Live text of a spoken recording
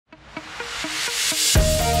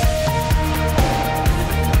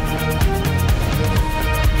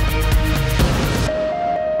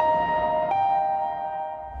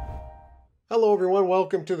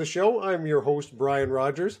welcome to the show. I'm your host, Brian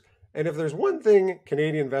Rogers. And if there's one thing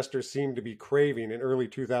Canadian investors seem to be craving in early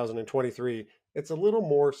 2023, it's a little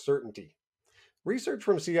more certainty. Research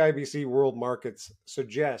from CIBC World Markets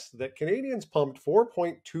suggests that Canadians pumped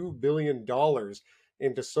 $4.2 billion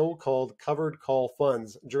into so-called covered call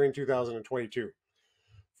funds during 2022.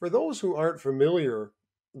 For those who aren't familiar,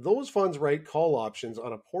 those funds write call options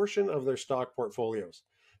on a portion of their stock portfolios.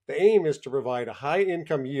 The aim is to provide a high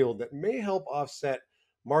income yield that may help offset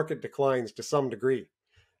market declines to some degree.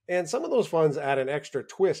 And some of those funds add an extra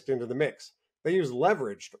twist into the mix. They use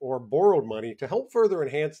leveraged or borrowed money to help further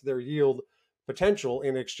enhance their yield potential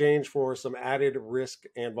in exchange for some added risk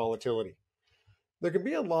and volatility. There can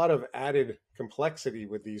be a lot of added complexity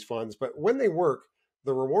with these funds, but when they work,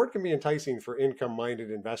 the reward can be enticing for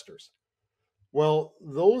income-minded investors. Well,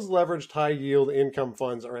 those leveraged high-yield income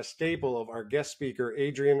funds are a staple of our guest speaker,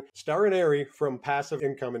 Adrian Starinieri from Passive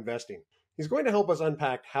Income Investing. He's going to help us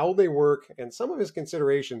unpack how they work and some of his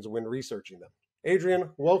considerations when researching them. Adrian,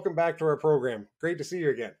 welcome back to our program. Great to see you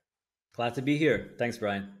again. Glad to be here. Thanks,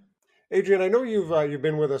 Brian. Adrian, I know you've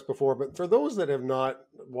been with us before, but for those that have not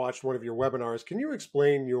watched one of your webinars, can you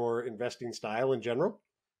explain your investing style in general?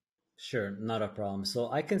 Sure, not a problem. So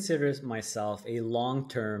I consider myself a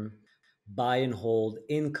long-term buy and hold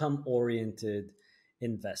income-oriented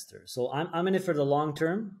investor. So I'm in it for the long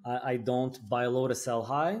term. I don't buy low to sell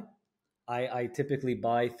high. I typically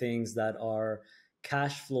buy things that are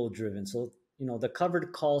cash flow driven. So, the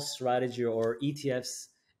covered call strategy or ETFs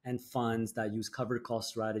and funds that use covered call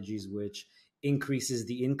strategies, which increases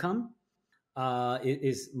the income,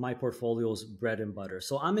 is my portfolio's bread and butter.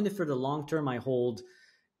 So I'm in it for the long term. I hold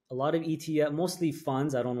a lot of ETF, mostly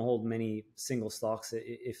funds. I don't hold many single stocks,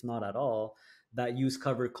 if not at all, that use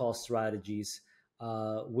covered call strategies,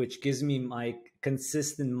 which gives me my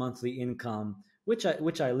consistent monthly income, which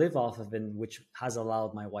I live off of, and which has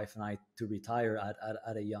allowed my wife and I to retire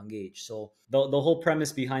at a young age. So the whole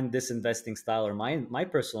premise behind this investing style, or my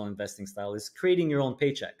personal investing style, is creating your own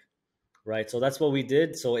paycheck, right? So that's what we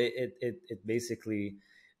did. So it basically,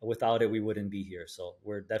 without it, we wouldn't be here. So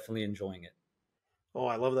we're definitely enjoying it. Oh,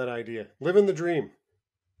 I love that idea. Living the dream.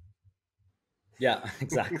 Yeah,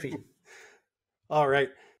 exactly. All right.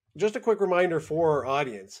 Just a quick reminder for our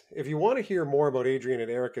audience. If you want to hear more about Adrian and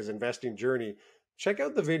Erica's investing journey, check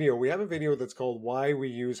out the video. We have a video that's called Why We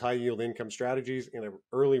Use High Yield Income Strategies in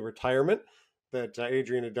Early Retirement that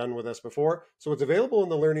Adrian had done with us before. So it's available in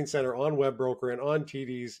the Learning Center on WebBroker and on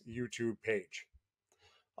TD's YouTube page.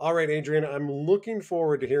 All right, Adrian, I'm looking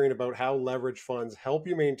forward to hearing about how leverage funds help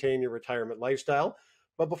you maintain your retirement lifestyle.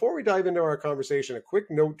 But before we dive into our conversation, a quick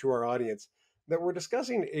note to our audience that we're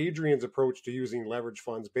discussing Adrian's approach to using leverage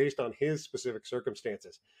funds based on his specific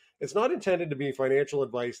circumstances. It's not intended to be financial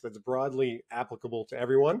advice that's broadly applicable to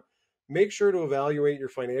everyone. Make sure to evaluate your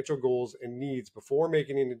financial goals and needs before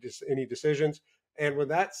making any decisions. And with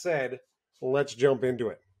that said, let's jump into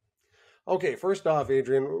it. Okay, first off,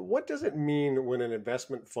 Adrian, what does it mean when an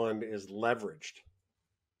investment fund is leveraged?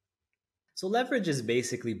 So leverage is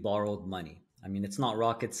basically borrowed money. I mean, it's not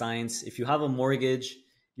rocket science. If you have a mortgage,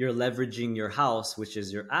 you're leveraging your house, which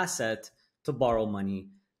is your asset, to borrow money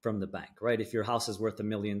from the bank, right? If your house is worth $1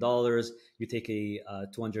 million, you take a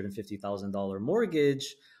 $250,000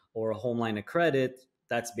 mortgage or a home line of credit,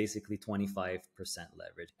 that's basically 25%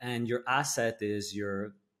 leverage. And your asset is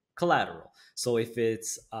your collateral. So if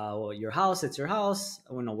it's your house, it's your house.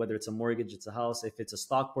 I don't know whether it's a mortgage, it's a house. If it's a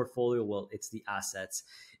stock portfolio, well, it's the assets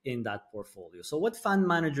in that portfolio. So what fund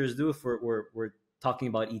managers do, we're talking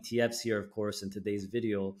about ETFs here, of course, in today's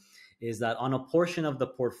video, is that on a portion of the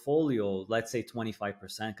portfolio, let's say 25%,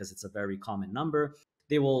 because it's a very common number,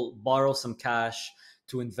 they will borrow some cash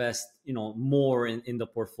to invest, more in the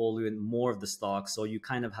portfolio and more of the stock. So you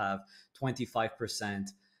kind of have 25%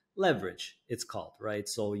 leverage, it's called, right?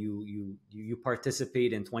 So you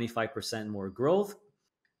participate in 25% more growth,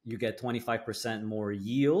 you get 25% more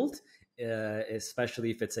yield,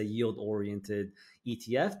 especially if it's a yield-oriented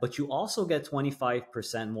ETF, but you also get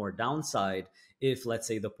 25% more downside if, let's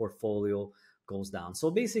say, the portfolio goes down.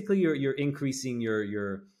 So basically, you're increasing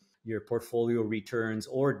your portfolio returns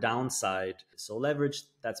or downside. So leverage,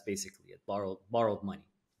 that's basically it, borrowed money.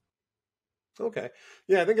 Okay.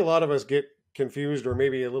 Yeah, I think a lot of us get confused, or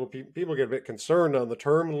maybe people get a bit concerned on the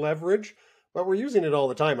term leverage, but we're using it all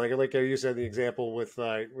the time. Like you said, the example with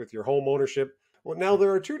your home ownership. Well, now there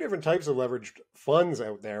are two different types of leveraged funds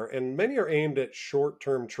out there, and many are aimed at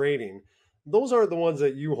short-term trading. Those aren't the ones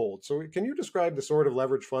that you hold. So can you describe the sort of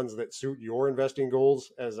leverage funds that suit your investing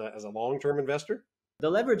goals as a long-term investor? The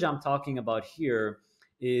leverage I'm talking about here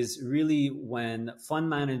is really when fund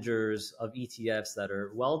managers of ETFs that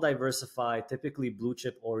are well diversified, typically blue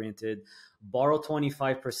chip oriented, borrow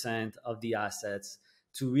 25% of the assets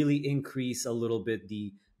to really increase a little bit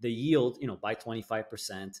the yield, by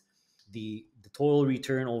 25%, the total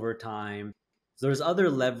return over time. So there's other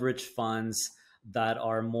leverage funds that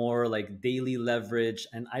are more like daily leverage,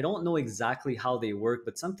 and I don't know exactly how they work,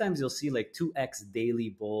 but sometimes you'll see like 2x daily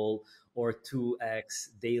bull or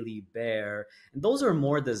 2x daily bear, and those are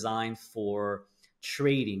more designed for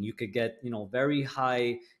trading. You could get very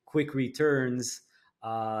high quick returns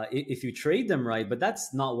if you trade them right, but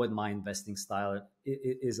that's not what my investing style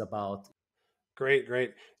is about. Great,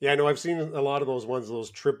 great. Yeah, I know I've seen a lot of those ones, those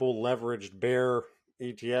triple leveraged bear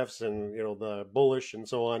ETFs and, the bullish and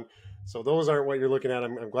so on. So those aren't what you're looking at.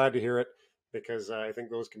 I'm glad to hear it because I think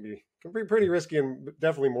those can be pretty risky and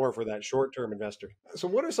definitely more for that short-term investor. So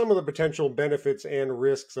what are some of the potential benefits and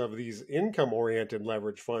risks of these income-oriented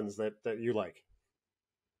leverage funds that you like?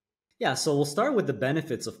 Yeah, so we'll start with the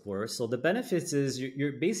benefits, of course. So the benefits is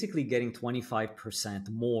you're basically getting 25%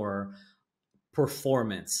 more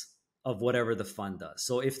performance of whatever the fund does.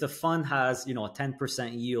 So if the fund has, a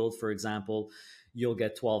 10% yield, for example, you'll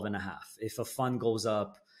get 12 and a half. If a fund goes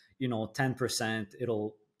up, 10%,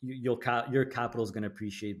 your capital is going to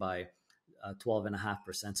appreciate by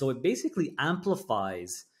 12.5%. So it basically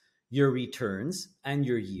amplifies your returns and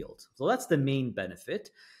your yield. So that's the main benefit.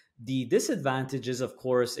 The disadvantage is, of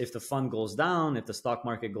course, if the fund goes down, if the stock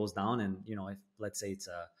market goes down, and if, let's say it's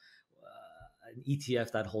an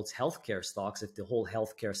ETF that holds healthcare stocks, if the whole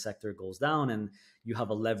healthcare sector goes down and you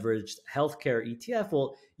have a leveraged healthcare ETF,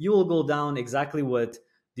 well, you will go down exactly what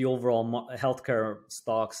the overall healthcare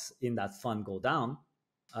stocks in that fund go down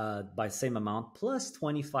by the same amount plus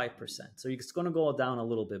 25%. So it's going to go down a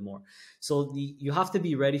little bit more. So you have to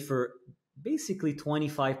be ready for basically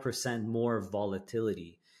 25% more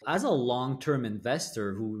volatility. As a long-term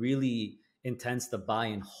investor who really intends to buy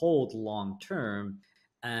and hold long-term,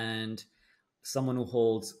 and someone who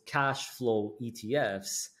holds cash flow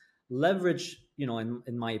ETFs, leverage,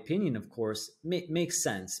 in my opinion, of course, makes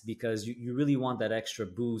sense because you really want that extra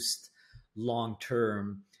boost long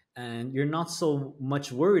term. And you're not so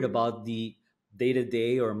much worried about the day to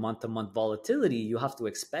day or month to month volatility. You have to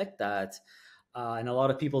expect that. And a lot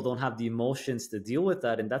of people don't have the emotions to deal with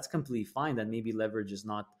that. And that's completely fine. That maybe leverage is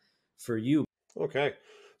not for you. Okay.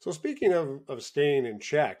 So speaking of staying in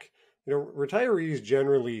check, retirees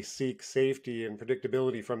generally seek safety and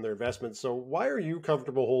predictability from their investments. So why are you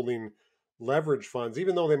comfortable holding leverage funds,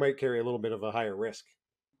 even though they might carry a little bit of a higher risk?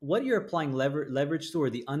 What you're applying leverage to, or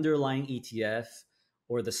the underlying ETF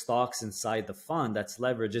or the stocks inside the fund that's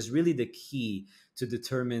leverage, is really the key to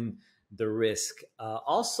determine the risk.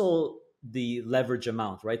 Also, the leverage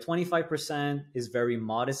amount, right? 25% is very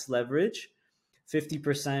modest leverage.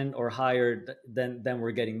 50% or higher, then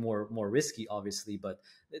we're getting more risky, obviously. But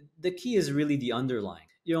the key is really the underlying.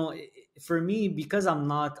 For me, because I'm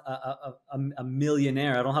not a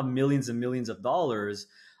millionaire, I don't have millions and millions of dollars.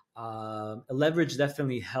 Leverage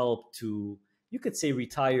definitely helped to, you could say,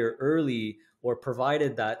 retire early, or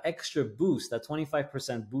provided that extra boost, that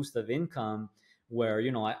 25% boost of income, where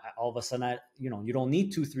all of a sudden, you don't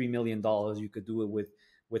need $2-3 million. You could do it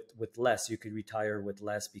with less. You could retire with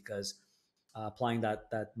less because applying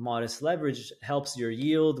that modest leverage helps your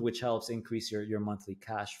yield, which helps increase your monthly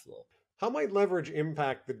cash flow. How might leverage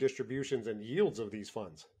impact the distributions and yields of these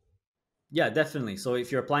funds? Yeah, definitely. So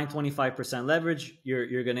if you're applying 25% leverage,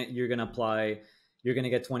 you're gonna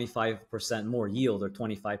get 25% more yield or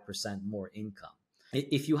 25% more income.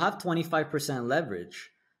 If you have 25%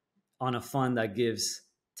 leverage on a fund that gives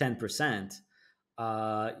 10%,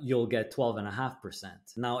 you'll get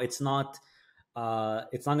 12.5%. Now it's not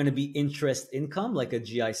going to be interest income like a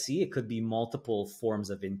GIC. It could be multiple forms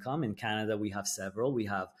of income. In Canada, we have several. We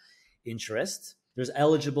have interest. There's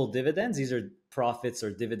eligible dividends. These are profits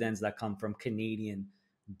or dividends that come from Canadian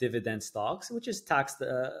dividend stocks, which is taxed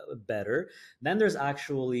better. Then there's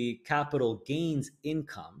actually capital gains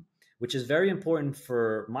income, which is very important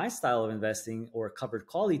for my style of investing, or covered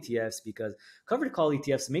call ETFs, because covered call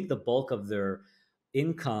ETFs make the bulk of their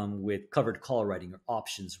income with covered call writing or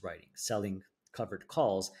options writing, selling covered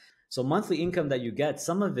calls. So monthly income that you get,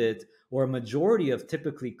 some of it, or a majority of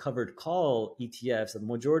typically covered call ETFs, the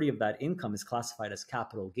majority of that income is classified as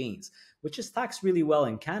capital gains, which is taxed really well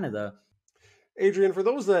in Canada. Adrian, for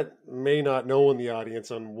those that may not know in the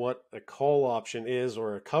audience on what a call option is,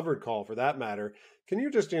 or a covered call for that matter, can you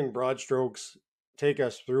just in broad strokes take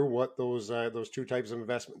us through what those two types of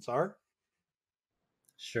investments are?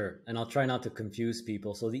 Sure. And I'll try not to confuse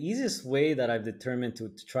people. So the easiest way that I've determined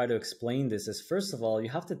to try to explain this is, first of all,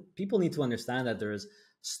 people need to understand that there's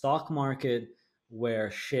stock market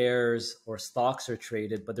where shares or stocks are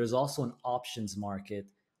traded, but there's also an options market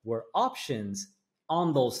where options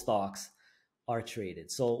on those stocks are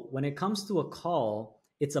traded. So when it comes to a call,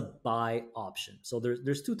 it's a buy option. So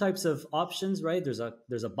there's two types of options, right? There's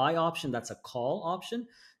a buy option, that's a call option.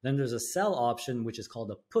 Then there's a sell option, which is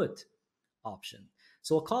called a put option.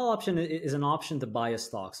 So a call option is an option to buy a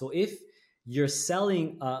stock. So if you're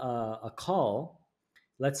selling a call,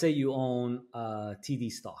 let's say you own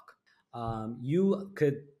TD stock, you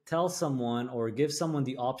could tell someone or give someone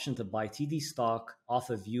the option to buy TD stock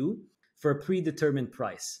off of you for a predetermined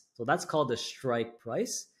price. So that's called a strike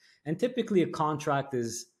price. And typically a contract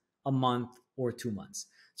is a month or 2 months.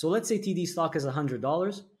 So let's say TD stock is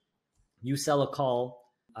 $100. You sell a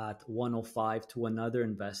call at 105 to another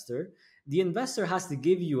investor. The investor has to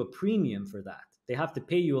give you a premium for that. They have to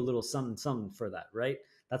pay you a little something for that, right?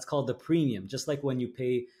 That's called the premium, just like when you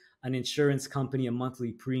pay an insurance company a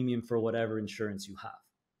monthly premium for whatever insurance you have.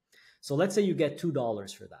 So let's say you get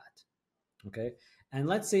 $2 for that, okay? And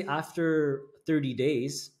let's say after 30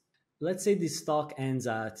 days, let's say the stock ends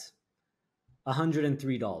at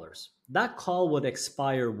 $103. That call would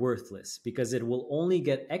expire worthless because it will only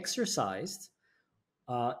get exercised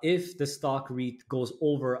if the stock REIT goes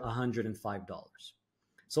over $105.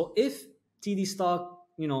 So if TD stock,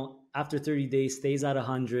 after 30 days stays at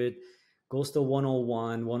 100, goes to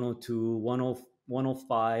 101, 102,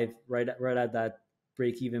 105, right at that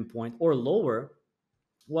break-even point or lower,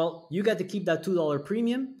 well, you get to keep that $2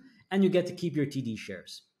 premium and you get to keep your TD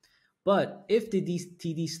shares. But if the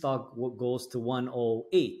TD stock goes to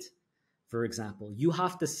 108, for example, you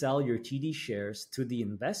have to sell your TD shares to the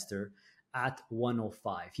investor at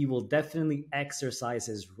 105. He will definitely exercise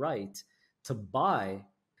his right to buy,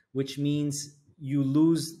 which means you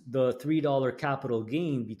lose the $3 capital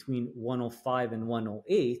gain between 105 and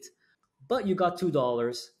 108, but you got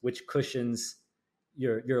 $2, which cushions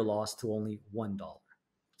your loss to only $1.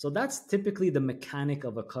 So that's typically the mechanic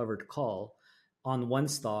of a covered call on one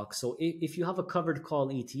stock. So if you have a covered call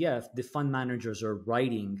ETF, the fund managers are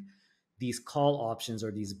writing these call options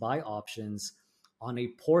or these buy options on a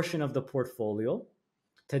portion of the portfolio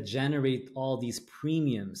to generate all these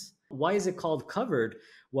premiums. Why is it called covered?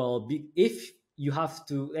 Well, if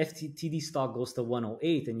TD stock goes to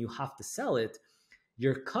 108 and you have to sell it,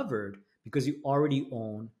 you're covered because you already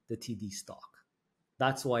own the TD stock.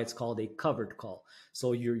 That's why it's called a covered call.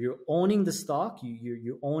 So you're owning the stock,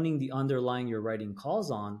 you're owning the underlying you're writing calls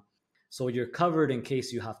on. So you're covered in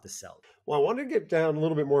case you have to sell it. Well, I want to get down a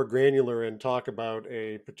little bit more granular and talk about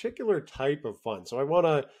a particular type of fund. So I want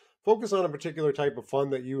to focus on a particular type of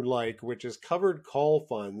fund that you like, which is covered call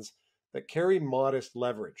funds that carry modest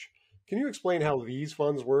leverage. Can you explain how these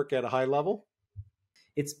funds work at a high level?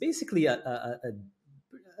 It's basically a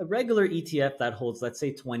regular ETF that holds, let's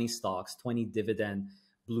say, 20 stocks, 20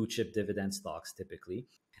 blue chip dividend stocks typically.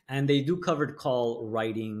 And they do covered call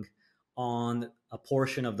writing on a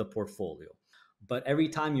portion of the portfolio. But every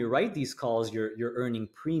time you write these calls, you're earning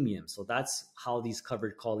premium. So that's how these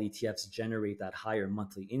covered call ETFs generate that higher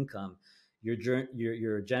monthly income.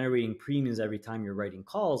 You're generating premiums every time you're writing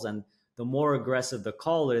calls. And the more aggressive the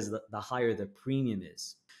call is, the higher the premium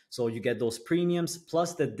is. So you get those premiums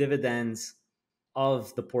plus the dividends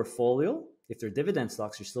of the portfolio. If they're dividend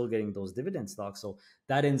stocks, you're still getting those dividend stocks. So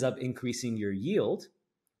that ends up increasing your yield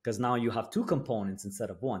because now you have two components instead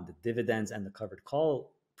of one, the dividends and the covered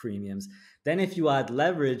call premiums. Then if you add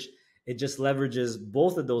leverage, it just leverages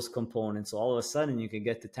both of those components. So all of a sudden you can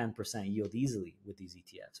get to 10% yield easily with these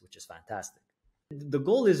ETFs, which is fantastic. The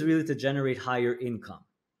goal is really to generate higher income.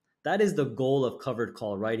 That is the goal of covered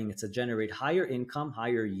call writing. It's to generate higher income,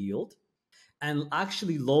 higher yield, and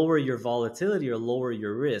actually lower your volatility or lower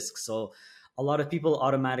your risk. So a lot of people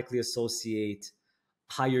automatically associate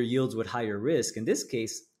higher yields with higher risk. In this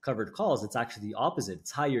case, covered calls, it's actually the opposite.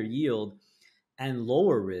 It's higher yield and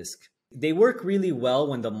lower risk. They work really well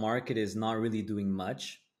when the market is not really doing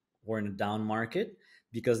much or in a down market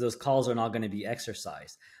because those calls are not going to be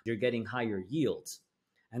exercised. You're getting higher yields,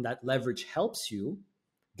 and that leverage helps you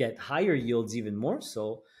get higher yields even more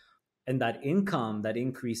so. And that income, that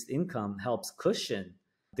increased income, helps cushion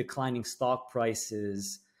declining stock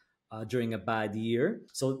prices during a bad year.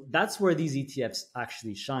 So that's where these ETFs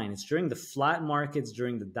actually shine. It's during the flat markets,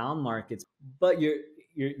 during the down markets, but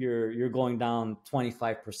you're going down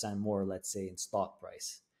 25% more, let's say, in stock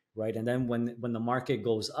price, right? And then when the market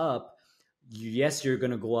goes up, yes, you're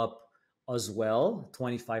going to go up as well,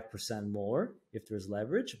 25% more if there's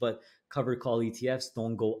leverage, but covered call ETFs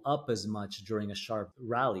don't go up as much during a sharp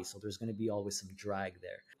rally. So there's going to be always some drag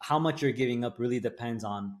there. How much you're giving up really depends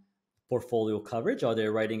on portfolio coverage. Are they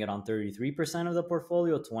writing it on 33% of the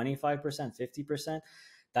portfolio, 25%, 50%?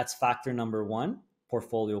 That's factor number one,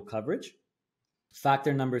 portfolio coverage.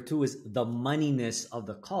 Factor number two is the moneyness of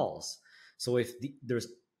the calls. So if there's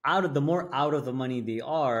the more out of the money they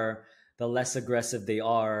are, the less aggressive they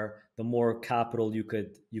are, the more capital you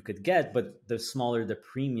could get, but the smaller the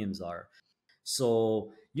premiums are.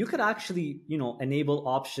 So you could actually, enable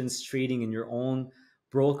options trading in your own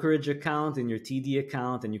brokerage account, in your TD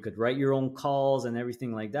account, and you could write your own calls and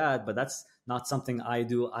everything like that. But that's not something I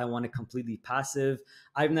do. I want it completely passive.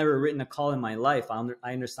 I've never written a call in my life. I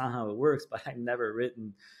understand how it works, but I've never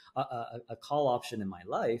written a call option in my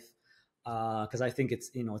life because I think it's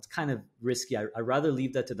kind of risky. I'd rather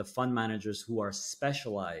leave that to the fund managers who are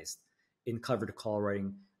specialized in covered call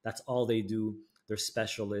writing. That's all they do. They're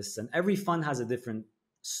specialists, and every fund has a different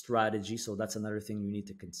strategy. So that's another thing you need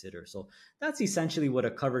to consider. So that's essentially what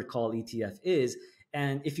a covered call ETF is.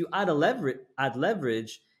 And if you add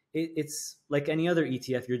leverage, it's like any other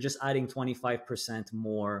ETF. You're just adding 25%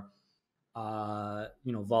 more.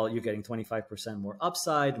 You're getting 25% more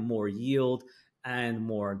upside, more yield, and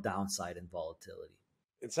more downside and volatility.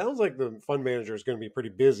 It sounds like the fund manager is going to be pretty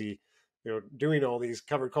busy, doing all these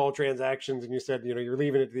covered call transactions. And you said, you're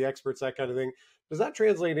leaving it to the experts, that kind of thing. Does that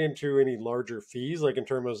translate into any larger fees, like in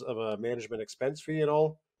terms of a management expense fee at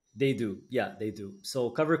all? They do. Yeah, they do. So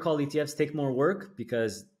covered call ETFs take more work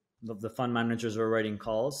because the fund managers are writing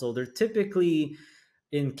calls. So they're typically,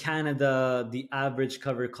 in Canada, the average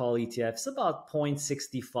covered call ETF is about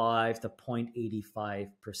 0.65 to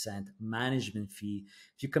 0.85% management fee.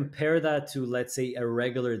 If you compare that to, let's say, a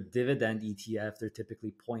regular dividend ETF, they're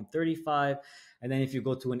typically 0.35. And then if you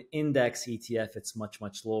go to an index ETF, it's much,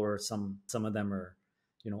 much lower. Some of them are,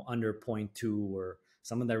 under 0.2, or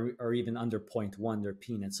some of them are even under 0.1. They're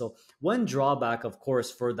peanuts. So one drawback, of course,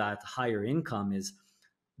 for that higher income is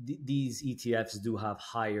these ETFs do have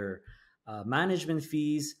higher management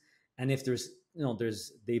fees. And if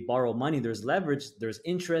they borrow money, there's leverage, there's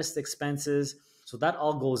interest expenses. So that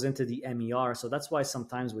all goes into the MER. So that's why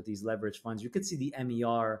sometimes with these leverage funds, you could see the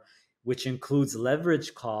MER, which includes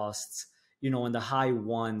leverage costs, in the high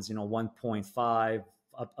ones, 1.5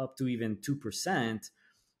 up to even 2%.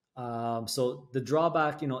 So the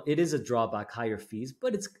drawback, it is a drawback, higher fees,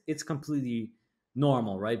 but it's completely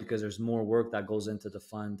normal, right? Because there's more work that goes into the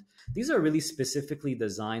fund. These are really specifically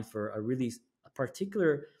designed for a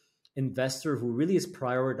particular investor who really is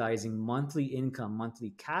prioritizing monthly income,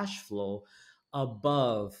 monthly cash flow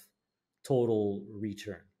above total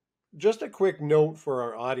return. Just a quick note for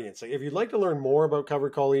our audience. If you'd like to learn more about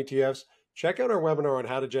covered call ETFs, check out our webinar on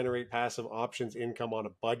how to generate passive options income on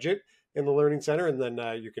a budget in the Learning Center, and then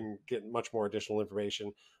you can get much more additional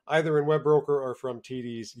information either in Webroker or from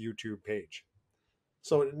TD's YouTube page.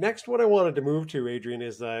 So next, what I wanted to move to, Adrian,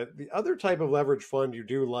 is that the other type of leverage fund you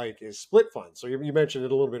do like is split funds. So you mentioned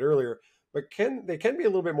it a little bit earlier, but they can be a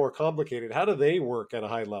little bit more complicated. How do they work at a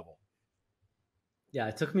high level? Yeah,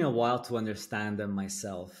 it took me a while to understand them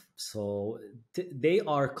myself. So they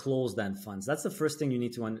are closed-end funds. That's the first thing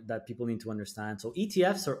that people need to understand. So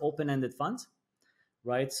ETFs are open-ended funds,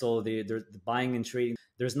 right? So they're buying and trading.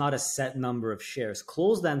 There's not a set number of shares.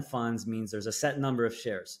 Closed-end funds means there's a set number of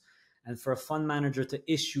shares. And for a fund manager to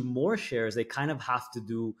issue more shares, they kind of have to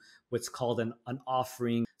do what's called an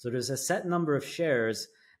offering. So there's a set number of shares.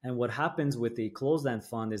 And what happens with a closed-end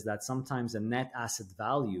fund is that sometimes the net asset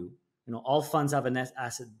value, all funds have a net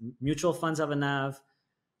asset. Mutual funds have a NAV.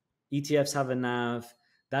 ETFs have a NAV.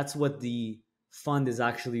 That's what the fund is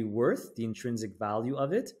actually worth, the intrinsic value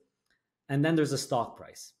of it. And then there's a stock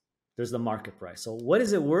price. There's the market price. So what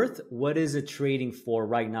is it worth? What is it trading for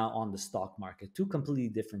right now on the stock market? Two completely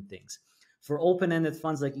different things. For open-ended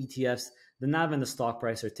funds like ETFs, the NAV and the stock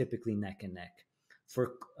price are typically neck and neck.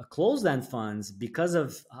 For closed-end funds, because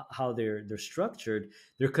of how they're structured,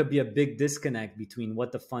 there could be a big disconnect between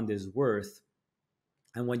what the fund is worth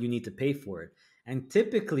and what you need to pay for it. And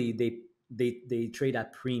typically, they trade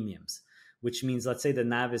at premiums, which means, let's say the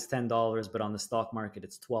NAV is $10, but on the stock market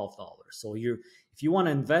it's $12. So if you want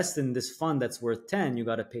to invest in this fund that's worth 10, you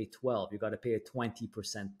got to pay 12. You got to pay a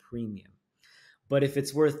 20% premium. But if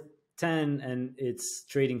it's worth 10 and it's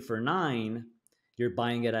trading for 9, you're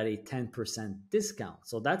buying it at a 10% discount.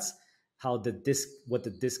 So that's how what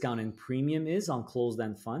the discount and premium is on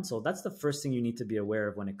closed-end funds. So that's the first thing you need to be aware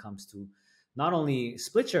of when it comes to not only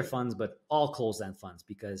split share funds, but all closed-end funds,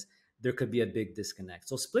 because there could be a big disconnect.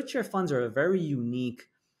 So split share funds are a very unique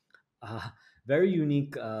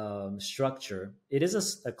structure. It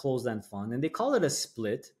is a closed-end fund, and they call it a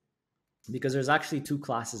split because there's actually two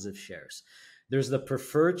classes of shares. There's the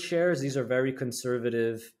preferred shares. These are very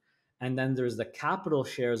conservative, And then there's the capital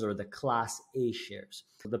shares or the Class A shares.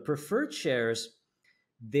 The preferred shares,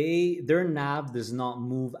 their NAV does not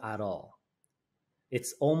move at all.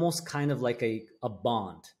 It's almost kind of like a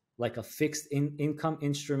bond, like a fixed income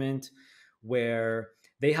instrument where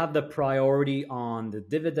they have the priority on the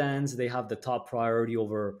dividends. They have the top priority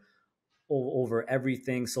over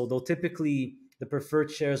everything. So they'll typically, the preferred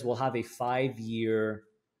shares will have a 5-year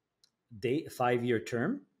date, 5-year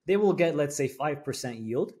term. They will get, let's say, 5%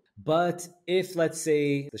 yield. But if, let's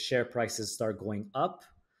say, the share prices start going up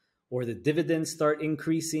or the dividends start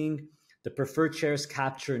increasing, the preferred shares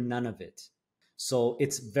capture none of it. So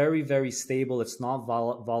it's very, very stable. It's not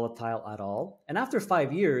volatile at all. And after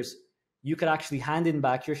 5 years, you could actually hand in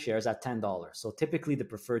back your shares at $10. So typically the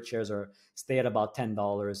preferred shares stay at about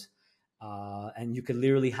 $10. And you could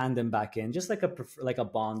literally hand them back in, just like a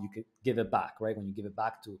bond. You could give it back, right? When you give it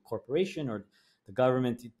back to a corporation or the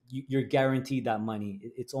government, you're guaranteed that money.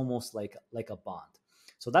 It's almost like a bond.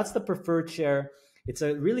 So that's the preferred share. It's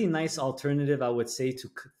a really nice alternative, I would say, to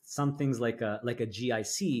some things like a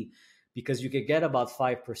GIC, because you could get about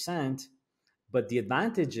 5%, but the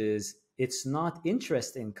advantage is it's not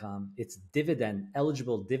interest income, it's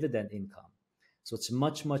eligible dividend income. So it's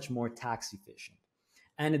much, much more tax efficient.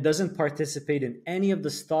 And it doesn't participate in any of the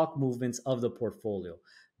stock movements of the portfolio.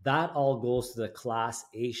 That all goes to the Class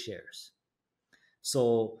A shares.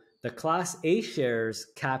 So the Class A shares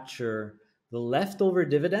capture the leftover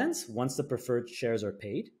dividends once the preferred shares are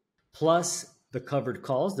paid, plus the covered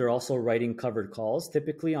calls. They're also writing covered calls.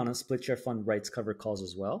 Typically on a split share fund writes covered calls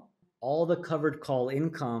as well. All the covered call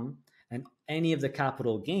income and any of the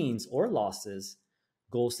capital gains or losses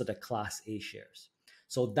goes to the Class A shares.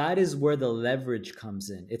 So that is where the leverage comes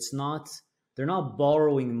in. They're not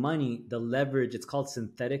borrowing money. The leverage, it's called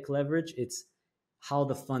synthetic leverage. It's how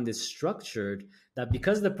the fund is structured, that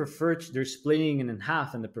because they're splitting it in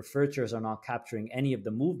half and the preferred shares are not capturing any of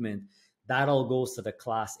the movement, that all goes to the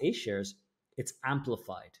Class A shares. It's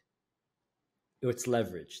amplified. It's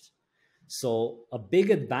leveraged. So a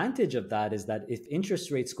big advantage of that is that if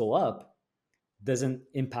interest rates go up, doesn't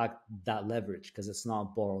impact that leverage because it's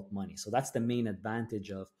not borrowed money. So that's the main advantage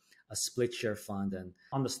of a split share fund. And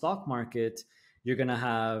on the stock market, you're going to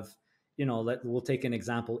have, we'll take an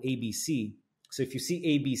example, ABC. So if you see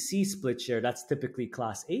ABC split share, that's typically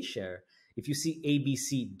Class A share. If you see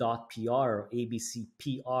ABC.PR or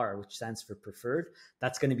ABCPR, which stands for preferred,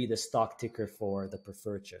 that's going to be the stock ticker for the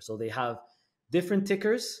preferred share. So they have different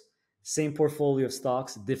tickers, same portfolio of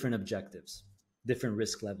stocks, different objectives, different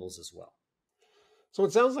risk levels as well. So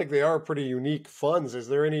it sounds like they are pretty unique funds. Is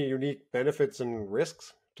there any unique benefits and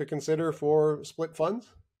risks to consider for split funds?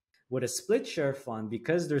 With a split share fund,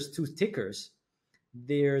 because there's two tickers,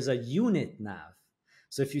 there's a unit NAV.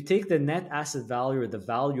 So if you take the net asset value or the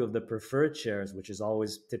value of the preferred shares, which is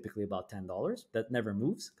always typically about $10, that never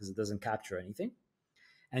moves because it doesn't capture anything,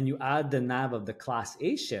 and you add the NAV of the Class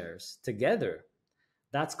A shares together,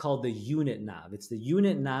 that's called the unit NAV. It's the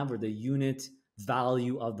unit NAV or the unit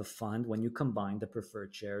value of the fund when you combine the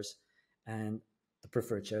preferred shares and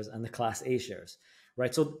the Class A shares,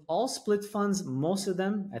 right? So all split funds, most of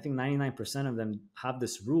them, I think 99% of them have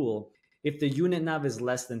this rule. If the unit NAV is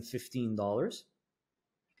less than $15,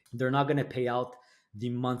 they're not going to pay out the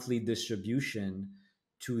monthly distribution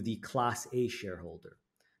to the Class A shareholder.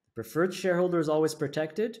 The preferred shareholder is always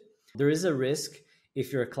protected. There is a risk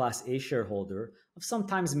if you're a Class A shareholder of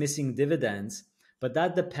sometimes missing dividends, but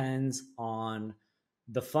that depends on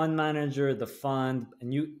the fund manager, the fund,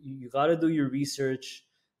 and you got to do your research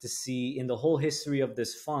to see in the whole history of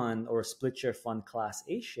this fund or split share fund Class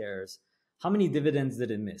A shares, how many dividends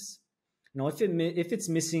did it miss? If it's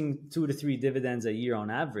missing 2 to 3 dividends a year on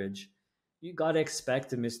average, you got to expect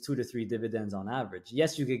to miss 2 to 3 dividends on average.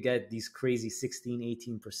 Yes, you could get these crazy 16,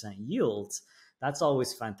 18% yields. That's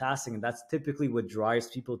always fantastic. And that's typically what drives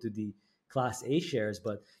people to the Class A shares.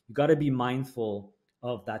 But you got to be mindful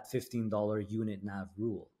of that $15 unit NAV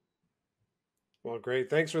rule. Well, great.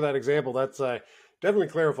 Thanks for that example. That's definitely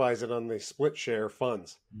clarifies it on the split share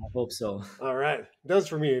funds. I hope so. All right. It does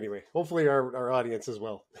for me anyway. Hopefully our audience as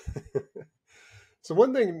well. So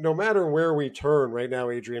one thing, no matter where we turn right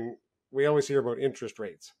now, Adrian, we always hear about interest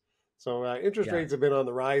rates. So interest rates have been on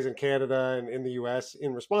the rise in Canada and in the US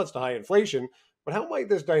in response to high inflation. But how might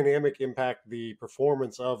this dynamic impact the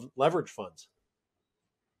performance of leverage funds?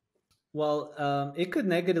 Well, it could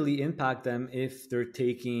negatively impact them if they're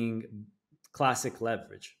taking classic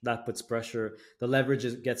leverage. That puts pressure. The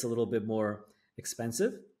leverage gets a little bit more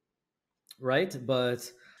expensive, right?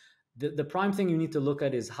 But the prime thing you need to look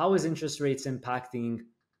at is how is interest rates impacting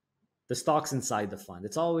the stocks inside the fund.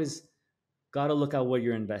 It's always got to look at what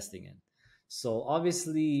you're investing in. So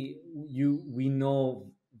obviously, we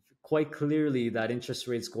know quite clearly that interest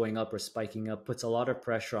rates going up or spiking up puts a lot of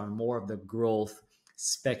pressure on more of the growth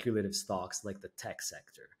speculative stocks like the tech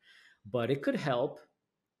sector. But it could help,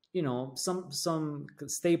 some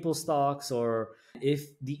staple stocks, or if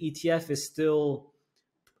the ETF is still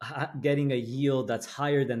getting a yield that's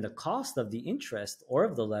higher than the cost of the interest or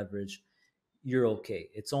of the leverage, you're okay.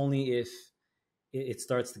 It's only if it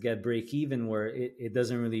starts to get break even where it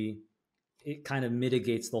doesn't really, it kind of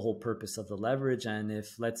mitigates the whole purpose of the leverage. And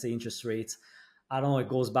if, let's say, interest rates, I don't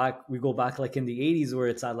know, we go back like in the 80s where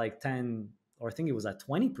it's at like 10, or I think it was at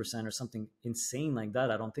 20% or something insane like that.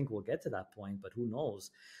 I don't think we'll get to that point, but who knows?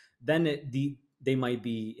 Then they might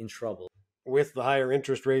be in trouble. With the higher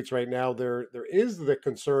interest rates right now, there is the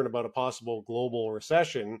concern about a possible global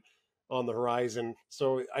recession on the horizon.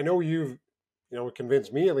 So I know you've,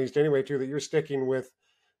 convinced me, at least anyway, too, that you're sticking with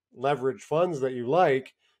leveraged funds that you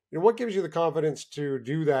like. What gives you the confidence to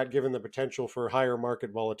do that given the potential for higher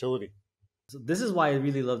market volatility? So this is why I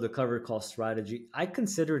really love the covered call strategy. I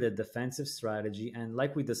consider it a defensive strategy. And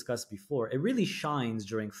like we discussed before, it really shines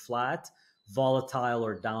during flat, volatile,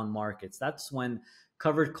 or down markets. That's when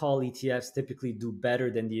covered call ETFs typically do better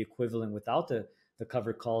than the equivalent without the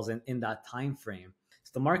covered calls in that time frame.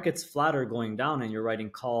 So the market's flat or going down and you're writing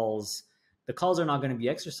calls, the calls are not going to be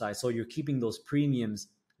exercised. So you're keeping those premiums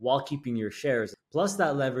while keeping your shares. Plus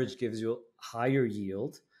that leverage gives you higher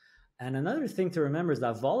yield. And another thing to remember is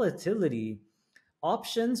that volatility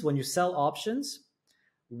options, when you sell options,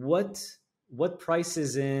 what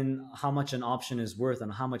prices in how much an option is worth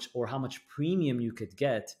and how much premium you could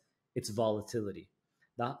get, it's volatility.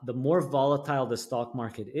 The more volatile the stock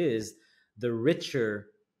market is, the richer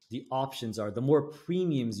the options are, the more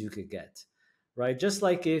premiums you could get, right? Just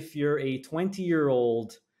like if you're a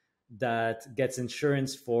 20-year-old that gets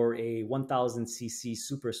insurance for a 1000cc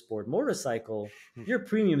super sport motorcycle, your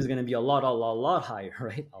premium is going to be a lot higher,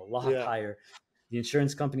 right? A lot higher. The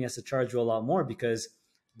insurance company has to charge you a lot more because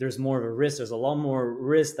there's more of a risk. There's a lot more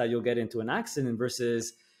risk that you'll get into an accident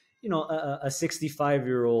versus, a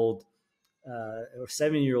 65-year-old or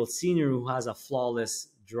 70-year-old senior who has a flawless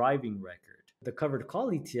driving record. The covered call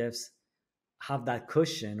ETFs have that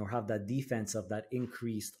cushion or have that defense of that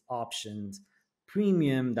increased options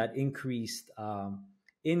premium, that increased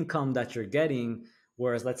income that you're getting.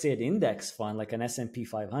 Whereas, let's say, an index fund like an S&P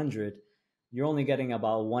 500, you're only getting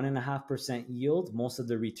about 1.5% yield. Most of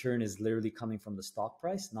the return is literally coming from the stock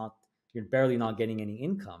price. You're barely not getting any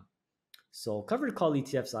income. So covered call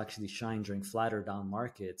ETFs actually shine during flat or down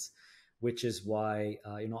markets, which is why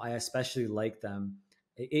I especially like them.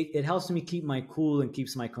 It helps me keep my cool and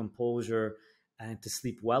keeps my composure and to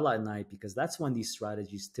sleep well at night, because that's when these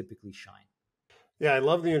strategies typically shine. Yeah, I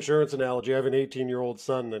love the insurance analogy. I have an 18-year-old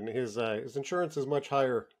son, and his insurance is much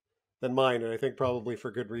higher than mine, and I think probably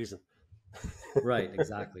for good reason. Right,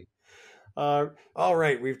 exactly. All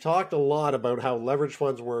right, we've talked a lot about how leverage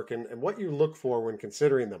funds work and what you look for when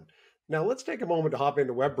considering them. Now, let's take a moment to hop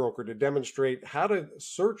into WebBroker to demonstrate how to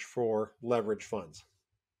search for leverage funds.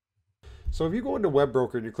 So if you go into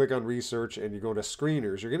WebBroker and you click on research and you go to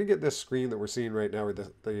screeners, you're going to get this screen that we're seeing right now, or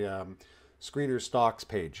the screener stocks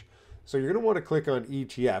page. So you're going to want to click on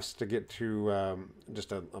ETFs to get to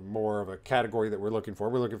just a more of a category that we're looking for.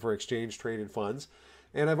 We're looking for exchange traded funds.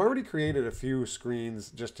 And I've already created a few screens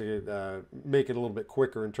just to make it a little bit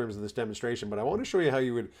quicker in terms of this demonstration. But I want to show you how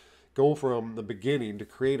you would go from the beginning to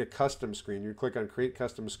create a custom screen. You click on create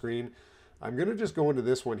custom screen. I'm going to just go into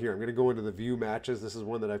this one here. I'm going to go into the view matches. This is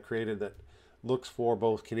one that I've created that looks for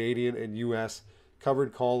both Canadian and US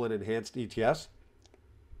covered call and enhanced ETFs.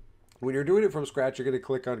 When you're doing it from scratch, you're going to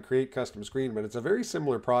click on create custom screen, but it's a very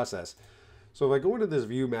similar process. So if I go into this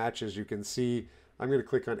view matches, you can see I'm going to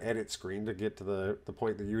click on edit screen to get to the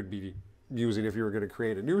point that you would be using if you were going to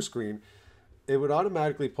create a new screen. It would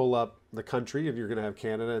automatically pull up the country if you're going to have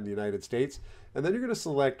Canada and the United States. And then you're going to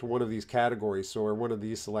select one of these categories, or one of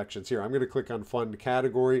these selections here. I'm going to click on fund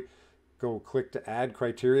category, go click to add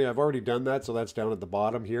criteria. I've already done that, so that's down at the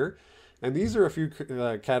bottom here. And these are a few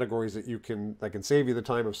categories that can save you the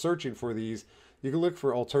time of searching for these. You can look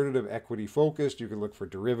for alternative equity focused. You can look for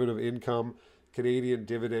derivative income, Canadian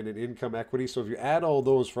dividend and income equity. So if you add all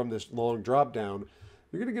those from this long drop down,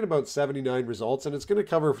 you're going to get about 79 results. And it's going to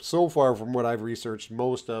cover, so far from what I've researched,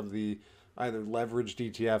 most of the either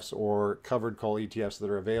leveraged ETFs or covered call ETFs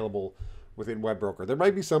that are available within WebBroker. There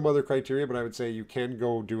might be some other criteria, but I would say you can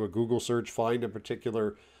go do a Google search, find a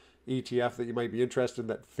particular ETF that you might be interested in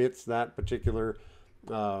that fits that particular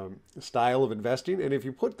style of investing. And if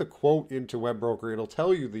you put the quote into WebBroker, it'll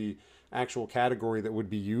tell you the actual category that would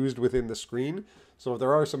be used within the screen. So if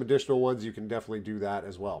there are some additional ones, you can definitely do that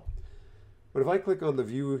as well. But if I click on the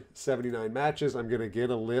view 79 matches, I'm going to get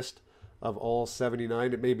a list of all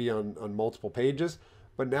 79. It may be on multiple pages,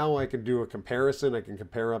 but now I can do a comparison. I can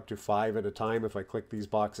compare up to 5 at a time if I click these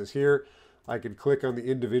boxes here. I can click on the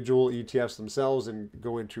individual ETFs themselves and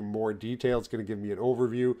go into more detail. It's going to give me an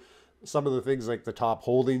overview. Some of the things like the top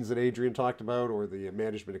holdings that Adrian talked about, or the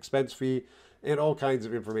management expense fee, and all kinds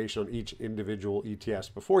of information on each individual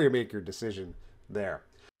ETFs before you make your decision there.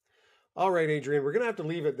 All right, Adrian, we're going to have to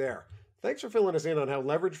leave it there. Thanks for filling us in on how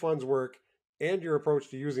leverage funds work and your approach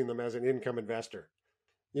to using them as an income investor.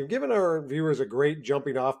 You've given our viewers a great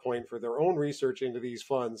jumping off point for their own research into these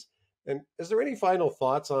funds. And is there any final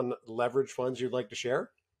thoughts on leverage funds you'd like to share?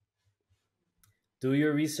 Do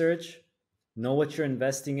your research, know what you're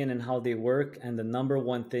investing in and how they work. And the number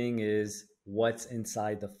one thing is what's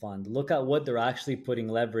inside the fund. Look at what they're actually putting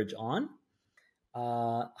leverage on.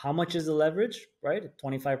 How much is the leverage, right?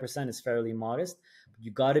 25% is fairly modest. But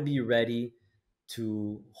you got to be ready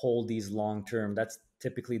to hold these long term. That's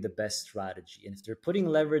typically the best strategy. And if they're putting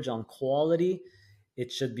leverage on quality,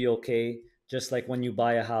 it should be okay. Just like when you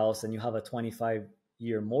buy a house and you have a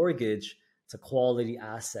 25-year mortgage, it's a quality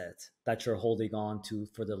asset that you're holding on to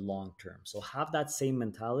for the long term. So have that same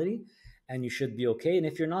mentality and you should be okay. And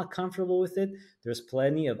if you're not comfortable with it, there's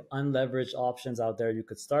plenty of unleveraged options out there you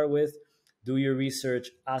could start with. Do your research,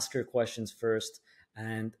 ask your questions first,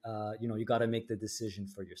 and you got to make the decision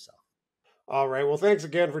for yourself. All right. Well, thanks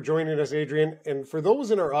again for joining us, Adrian. And for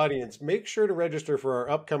those in our audience, make sure to register for our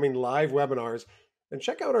upcoming live webinars and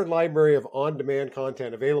check out our library of on-demand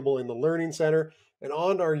content available in the Learning Center and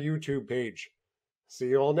on our YouTube page. See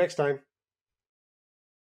you all next time.